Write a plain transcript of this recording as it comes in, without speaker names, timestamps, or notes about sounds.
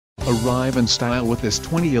Arrive in style with this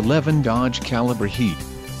 2011 Dodge Caliber Heat.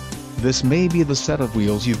 This may be the set of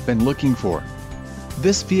wheels you've been looking for.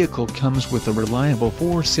 This vehicle comes with a reliable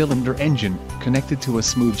 4-cylinder engine, connected to a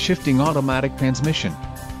smooth shifting automatic transmission.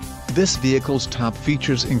 This vehicle's top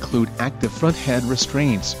features include active front head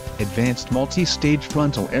restraints, advanced multi-stage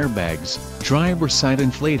frontal airbags, driver's side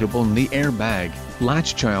inflatable knee airbag,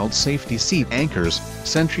 latch child safety seat anchors,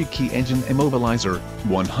 Sentry key engine immobilizer,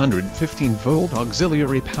 115-volt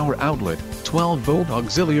auxiliary power outlet, 12-volt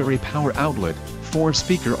auxiliary power outlet,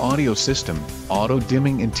 4-speaker audio system,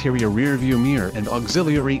 auto-dimming interior rear-view mirror and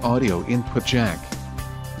auxiliary audio input jack.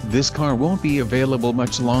 This car won't be available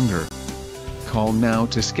much longer. Call now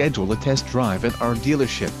to schedule a test drive at our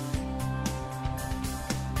dealership.